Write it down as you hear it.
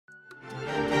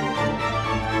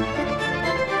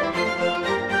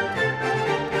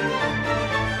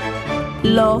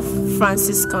Love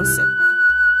Francis Concept.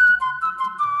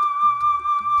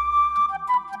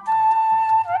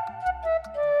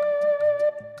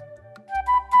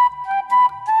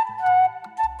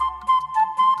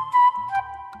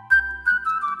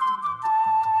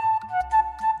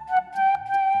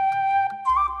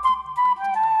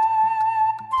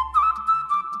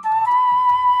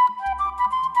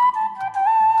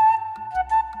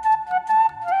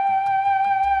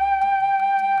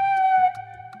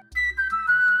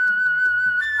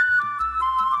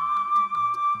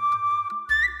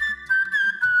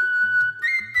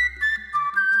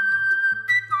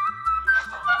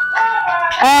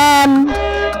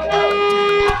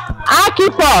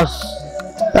 Akipos.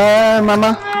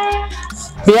 Mama.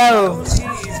 Yeah.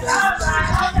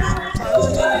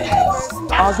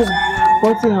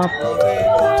 What's it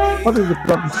happening? What is the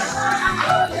problem?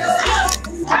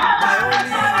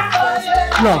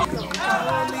 No.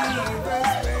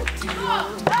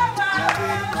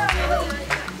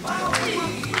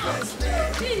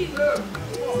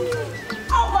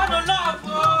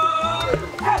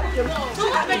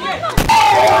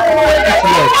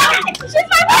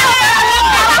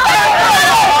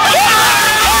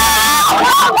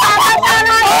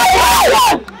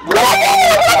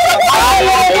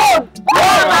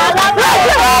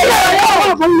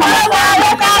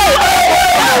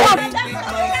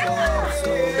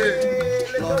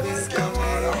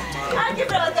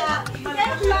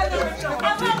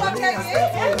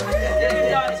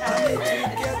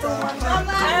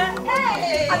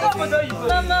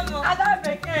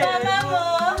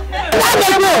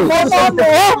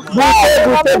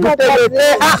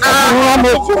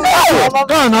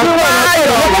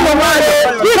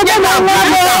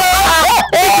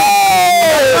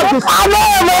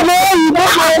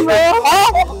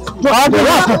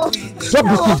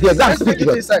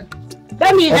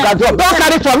 Don't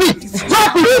carry it from me.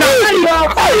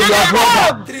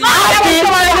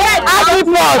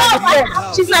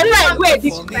 She's like, wait.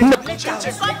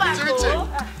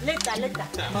 Later.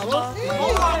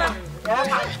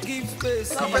 Give space.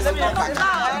 Let me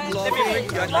bring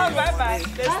you. Bye.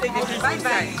 Let's take this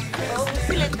inside.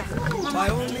 See later. My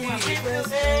only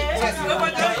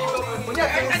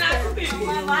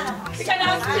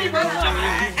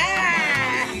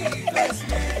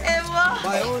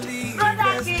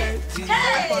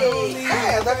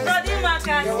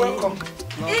You're welcome.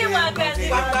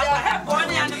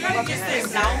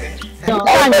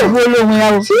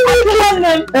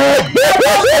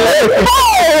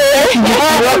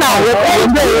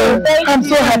 I'm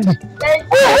so happy.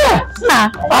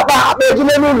 Papa,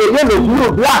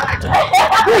 you black.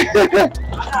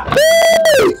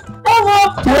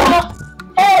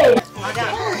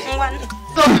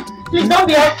 Please don't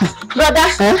be brother.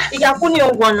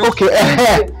 Okay.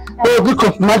 Oh,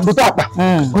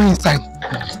 go inside.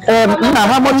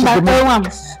 How much is the money?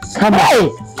 How much?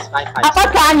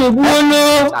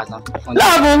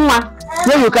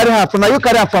 Where you carry her from? You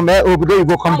carry her from over there, you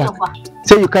go come back.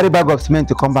 Say you carry bag of cement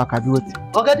to come back. Have you waited?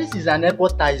 Okay, this is an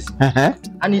airport ties.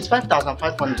 And it's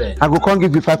 5,500. I go come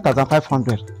give you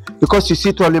 5,500 because you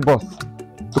see trolley bus.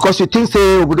 Because you think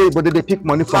say over there, but they pick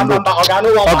money from road. Okay,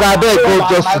 go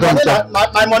just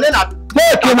my money not.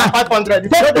 Take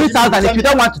 500. Take 3,000 if you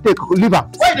don't want to take. Leave her.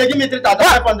 Why they give me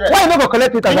 3,500? Why you not go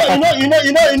collect 3,500?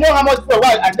 You know how much for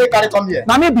why I take carry come here.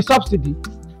 Now me be subsidy.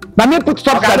 Now me put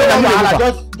subsidy.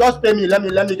 Just pay me. Let me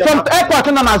get. From airport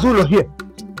to Namazulo here.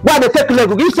 Why they take leg?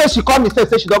 You say she come, say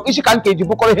she don't. She can't get you.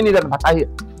 Book any them matter here.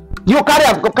 You carry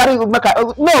no. You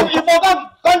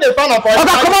come the phone for.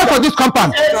 Okay, come out for this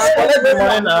compound. Collect the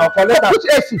money now. Collect that. Put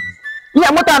AC.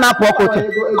 Yeah, motor na pocket.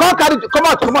 Come carry. Come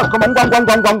out. Ngwa.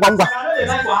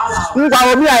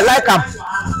 Me, I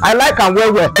like am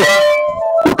well.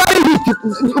 You carry it.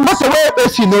 Most of where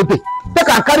AC no dey. Take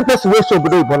and carry person wey so go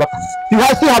dey boloka. You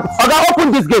have still have. Oga,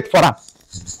 open this gate for am.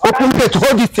 Open gate.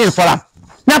 Hold this thing for am.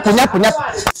 Nyapu.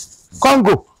 Come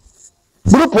go.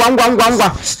 Group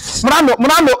ngwa.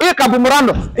 Murano. Ekabu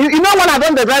Murano. You know when I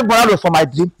don't drive Murano for my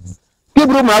dream. Give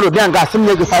Murano then gas. Give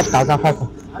me 5,500.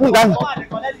 Go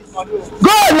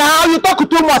now. You talk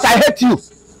too much. I hate you.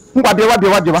 Ngwa.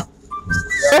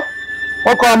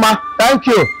 Okay, ma. Thank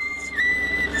you.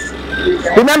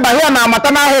 Remember here now,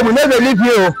 Matana home. We never leave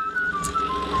you.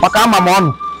 Makama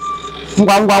mon.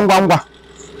 Ngwa.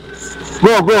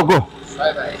 Go.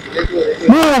 Bye.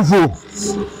 Move.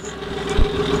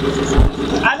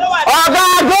 Oh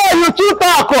God, go! You too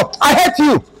talk. I hate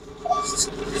you.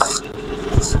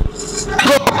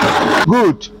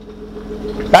 Good.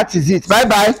 That is it.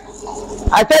 Bye.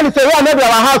 I tell you, say we are not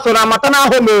our house, so I'm Matana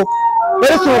home.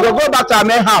 Very soon we'll go back to our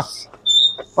main house.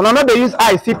 When I know they use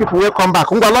eye, see people will come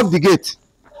back. I'm gonna lock the gate.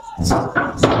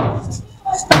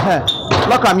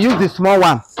 Look, I'm use the small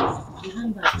one.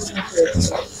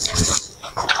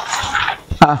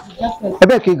 I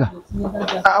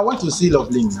want to see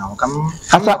Lovely now. Come.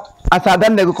 As I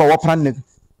done nego what plan nego.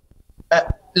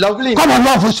 Lovely. Come on,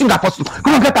 love, Singapore.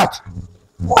 Come on, get out.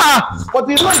 But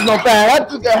the road is not fair. I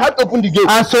had to open the gate.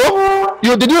 And so,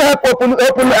 did you help open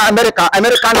American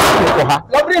for her?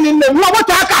 Lovely in the No, what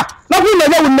haka? Lovely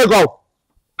never will go.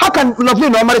 How can Lovely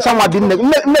no marry someone didn't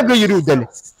never you do then?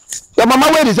 Your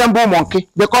mama will resemble monkey.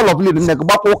 They call Lovely the nigga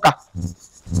bapoka.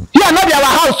 You are not our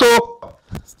house, so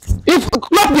if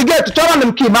not the gate to turn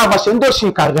them key, Mama, and those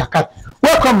she can.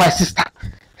 Welcome, my sister.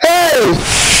 Hey!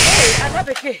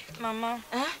 Hey, Mama.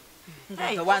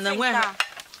 Hey, one and when.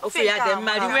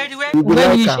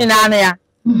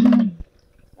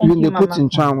 When they put in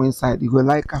charm inside, you go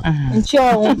like her.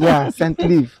 Yeah, scent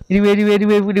leaf. Hey,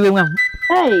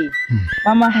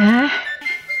 Mama.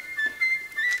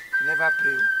 Never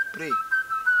pray.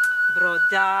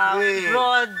 Brother.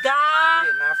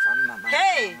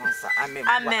 Hey.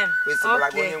 Amen.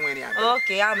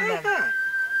 Okay, amen.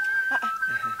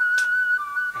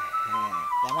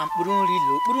 Mama,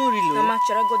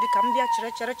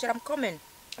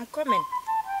 I'm coming.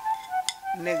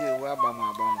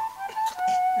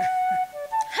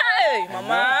 Hey,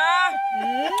 Mama.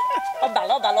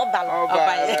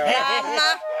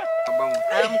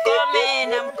 I'm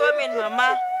coming, Mama.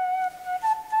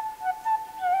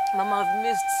 Mama, I've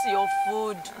missed your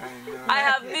food. I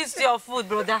have missed your food,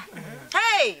 brother.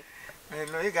 Hey!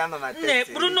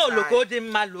 Bruno,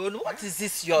 what is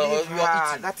this you're eating?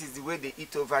 That is the way they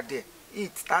eat over there.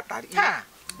 Eat, start and eat.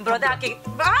 Brother,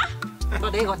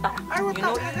 brother, you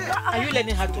know, are you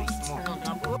learning how to eat?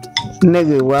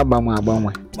 Nigga,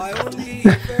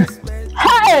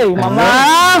 Hey,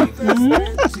 Mama!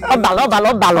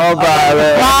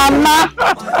 Mama!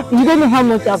 You don't know how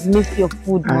much I've missed your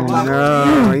food, Mama.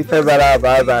 No, it's a delicious.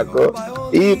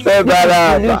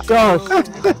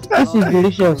 This is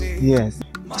delicious. Yes.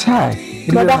 Chai.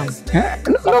 Brother.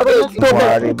 No, don't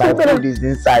worry. My food is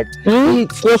inside.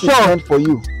 Eat. It's meant for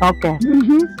you. Okay.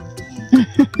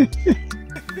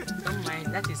 don't mind.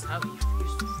 That is how you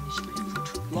used to finish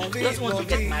my food. Just want to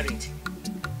get married.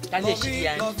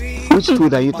 Which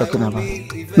food are you talking about?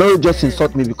 No, just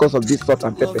insult me because of this salt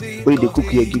and pepper. Where they cook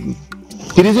here, give me.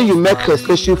 The reason you make a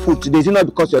special food today is not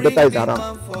because your daughter is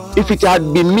around. If it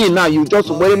had been me now, you just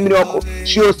wear a miracle.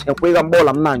 She was a ball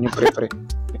and now you prepare.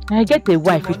 I get a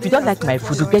wife. If you don't like my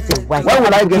food, you get a wife. Why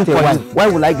will I get a wife? Why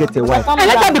will I get a wife? I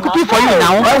let her be cooking for you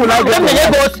now. Why will I get a wife?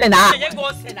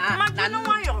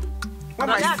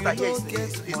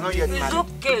 It's not yet married.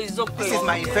 It's okay. This is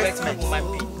my investment.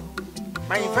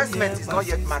 My investment is not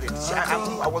yet married.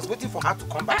 I was waiting for her to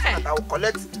come back and I will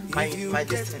collect my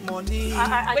destiny.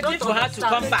 I waiting for her to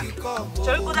come back.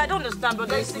 Sorry, but I don't understand,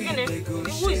 brother.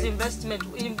 Who is investment?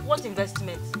 In what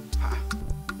investment?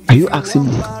 Are you asking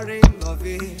me?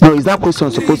 No, is that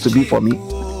question supposed to be for me?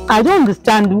 I don't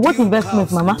understand. What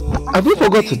investment, Mama? Have you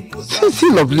forgotten? See,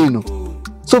 Lovely, no.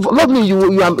 So, Lovely,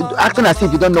 you are acting as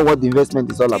if you don't know what the investment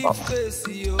is all about.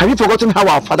 Have you forgotten how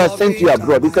our father sent you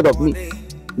abroad instead of me?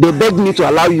 They begged me to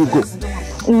allow you go.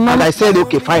 And I said,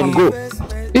 okay, fine, go.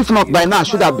 If not, by now, I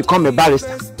should have become a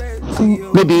barrister.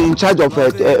 Maybe in charge of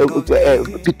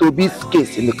P2B's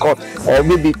case in the court. Or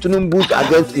maybe Tunumbu's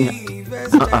against him.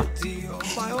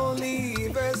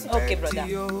 Okay, brother.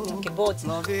 Okay, but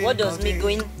what does me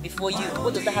going before you?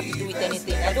 What does that have to do with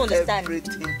anything? I don't understand.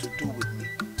 Everything to do with me.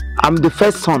 I'm the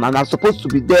first son and I'm supposed to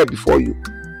be there before you.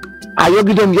 I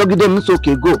yogi them, it's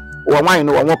okay, go. Or why I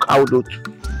walk out.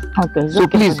 Okay, so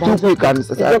okay, please do quick and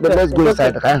let's go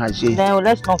inside. Then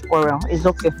let's not quarrel. It's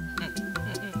okay.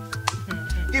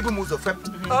 Even most of them.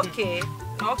 Okay,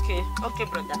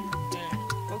 brother.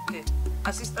 Okay.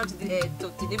 Assistant to the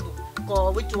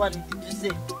or which one did you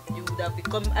say you would have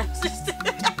become assistant?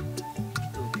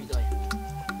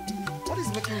 What is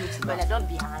making you to But don't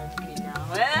be angry now.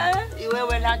 You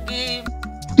were lucky.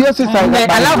 Yes,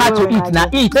 allow her to eat now.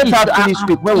 Eat. Let her finish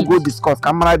quick. When we go discuss,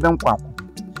 come right down.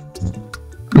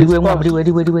 Mama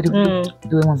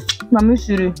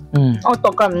Shiri. Oh,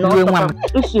 talk on no.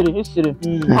 Shiri.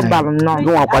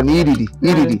 Go up and eat it.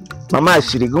 Mama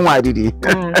Shiri, go and eat it.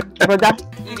 Brother.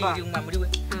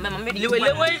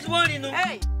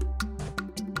 Hey.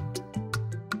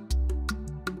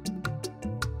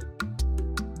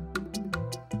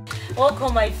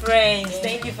 Welcome, my friends.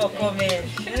 Thank you for coming.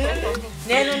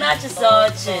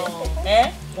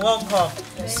 Welcome.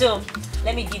 So,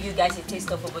 let me give you guys a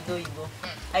taste of Obodo Igbo.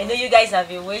 I know you guys have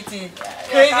been waiting,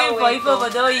 craving for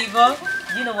Obodo Igbo.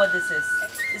 You know what this is?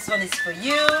 This one is for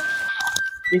you.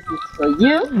 This is for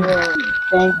you.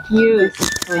 Thank you. This is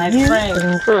for you.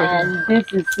 Friend. And this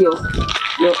is your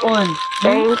own.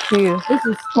 Thank you. This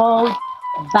is called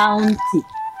bounty.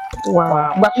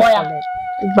 Wow.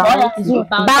 Bounty.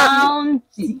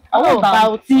 Bounty. Oh,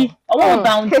 bounty. Oh,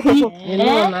 bounty.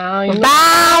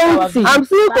 Bounty. I'm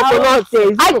seeing coconut.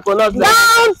 Coconut.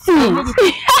 Bounty.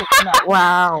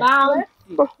 Wow.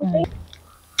 Bounty.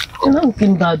 You're not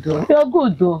looking bad though. You're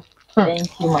good though.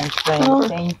 Thank you, my friend.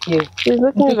 Thank you. She's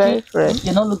looking very fresh.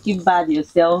 You're not looking bad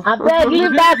yourself. I beg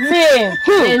leave that thing.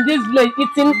 In this place,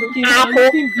 eating apple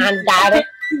and direct.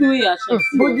 But do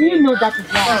you know that is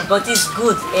why? But it's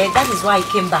good. That is why I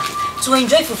came back. To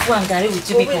enjoy fufu and gari with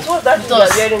you people. Wait, what's that you are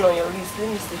wearing on your wrist? Let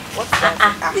me see. What's that?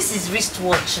 This is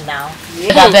wristwatch now.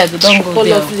 Yeah. Don't go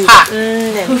there.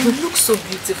 You look so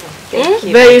beautiful.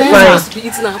 Very fine. They're supposed to be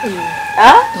eating apple.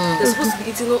 They're supposed to be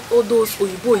eating all those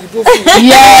oyibo food.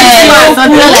 Yeah,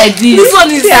 something like this. This one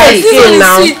is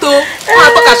sweet though.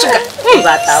 Sugar.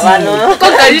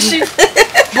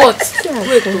 But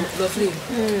wait though, lovely.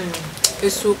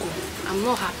 It's so good. I'm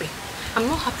not happy. I'm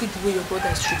not happy the way your brother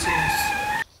is treating us.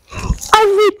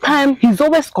 Every time he's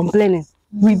always complaining.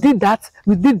 We did that,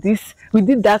 we did this, we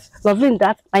did that, loving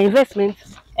that, my investment.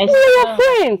 We are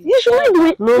friends. You should do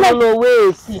it. No,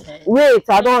 wait,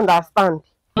 I don't understand.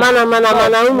 Mana,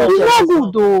 it's not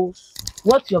good though.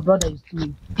 What your brother is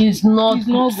doing is not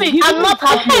good. See, I'm not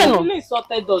happy.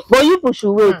 But you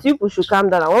should wait, you should calm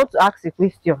down. I want to ask a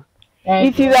question.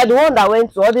 If you were the one that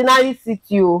went to ordinary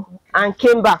CTO and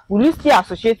came back, will you still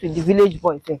associate with the village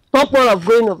boys? Top one of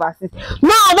going overseas. No,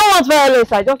 I don't want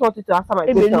violence. I just want you to answer my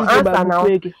question. Answer now.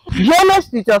 Be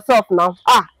honest with yourself now.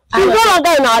 She's no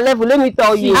longer in our level, let me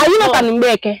tell you. Are you not an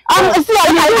Mbeke? Are you not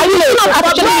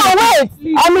wait.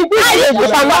 I'm in this age.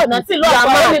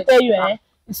 Let me tell you,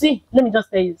 see, let me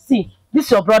just tell you. See, this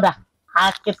is your brother.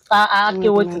 I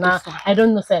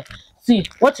don't know, sir. See,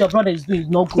 what your brother is doing is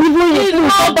not good. Even if you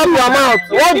shut up your mouth,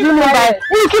 what do you mean by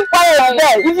you keep quiet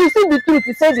there? If you see the truth,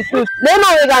 you say the truth. They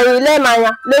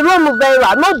don't move very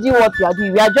well. Not doing what you are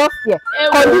doing. We are just here.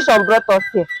 Condition brought us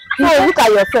here. So look at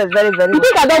yourself very, very well. You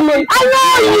think I don't know you? I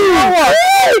know you.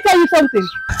 Let me tell you something.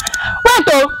 Wait,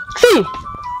 see,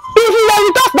 if you were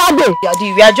with us that day,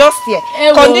 we are just here.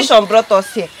 Condition brought us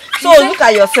here. So look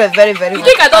at yourself very, very well. You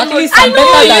think I don't know you? I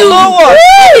know you.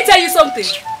 Let me tell you something.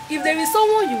 If there is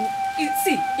someone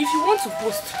see, if you want to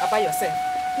boast about yourself,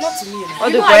 not to me. I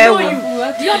know you.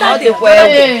 The other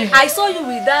day, I saw you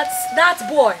with that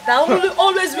boy that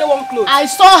always wear one clothes. I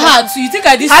saw her too. You think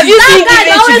I did? Have you seen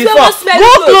Givenchy before?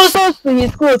 Go closer to his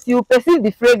clothes, you perceive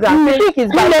the fragrance. You think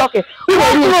it's by talking. Go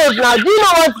close now. Do you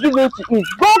know what Givenchy is?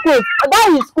 Go close.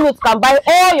 That his clothes can buy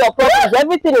all your products,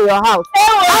 everything in your house.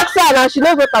 Ask her now, she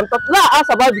knows what I'm talking about. Now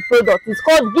ask about the product. It's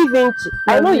called Givenchy.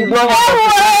 I know you've not heard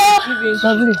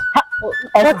of it.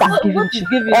 It's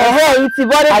a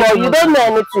body boy. You don't know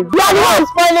anything. You are the one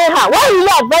spoiling her. Why you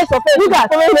not advise of her? Look at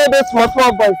those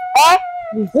small boys.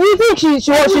 You think she's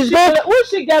going? Will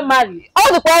she get married?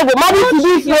 All the time go married to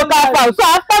this local farm. So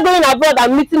after going abroad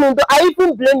and meeting him, I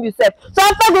even blame yourself. So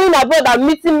after going abroad and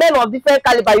meeting men of different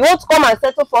caliber, you want to come and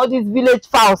settle for all these village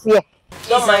farms here?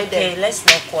 Don't mind them. Let's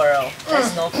not quarrel.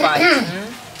 Let's not fight.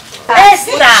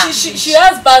 She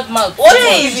has bad mouth. What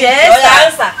is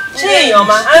answer?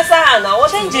 Answer her now.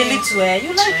 Change a little.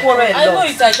 You like quarrel. I know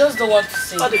it. I just don't want to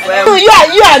say. You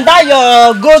and that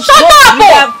your goat. Shut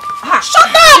up! Shut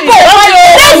up!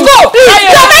 Let's go!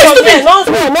 Please,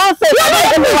 nonsense.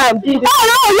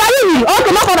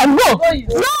 Okay, no problem. Go.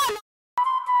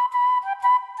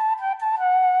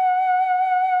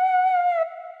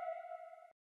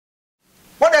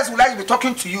 What else would I be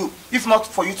talking to you if not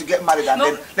for you to get married and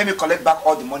then let me collect back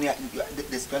all the money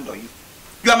they spend on you?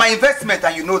 You are my investment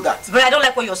and you know that. But I don't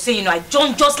like what you're saying. I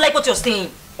don't just like what you're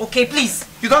saying. Okay, please.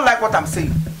 You don't like what I'm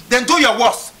saying? Then do your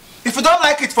worst. If you don't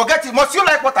like it, forget it. Must you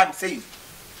like what I'm saying?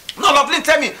 No, Loveline,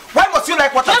 tell me. Why must you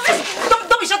like what I'm saying?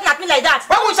 Don't be shouting at me like that.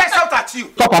 Why would I shout at you?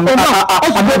 Stop,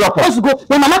 let's go.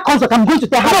 When Mama comes back, I'm going to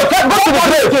tell her. Go to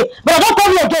the again. But I don't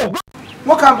call you again.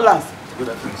 What ambulance? Good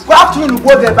afternoon,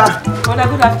 go there back. Good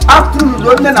afternoon,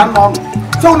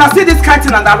 so when I see this kind of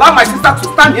thing and allow my sister to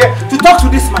stand here to talk to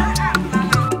this man.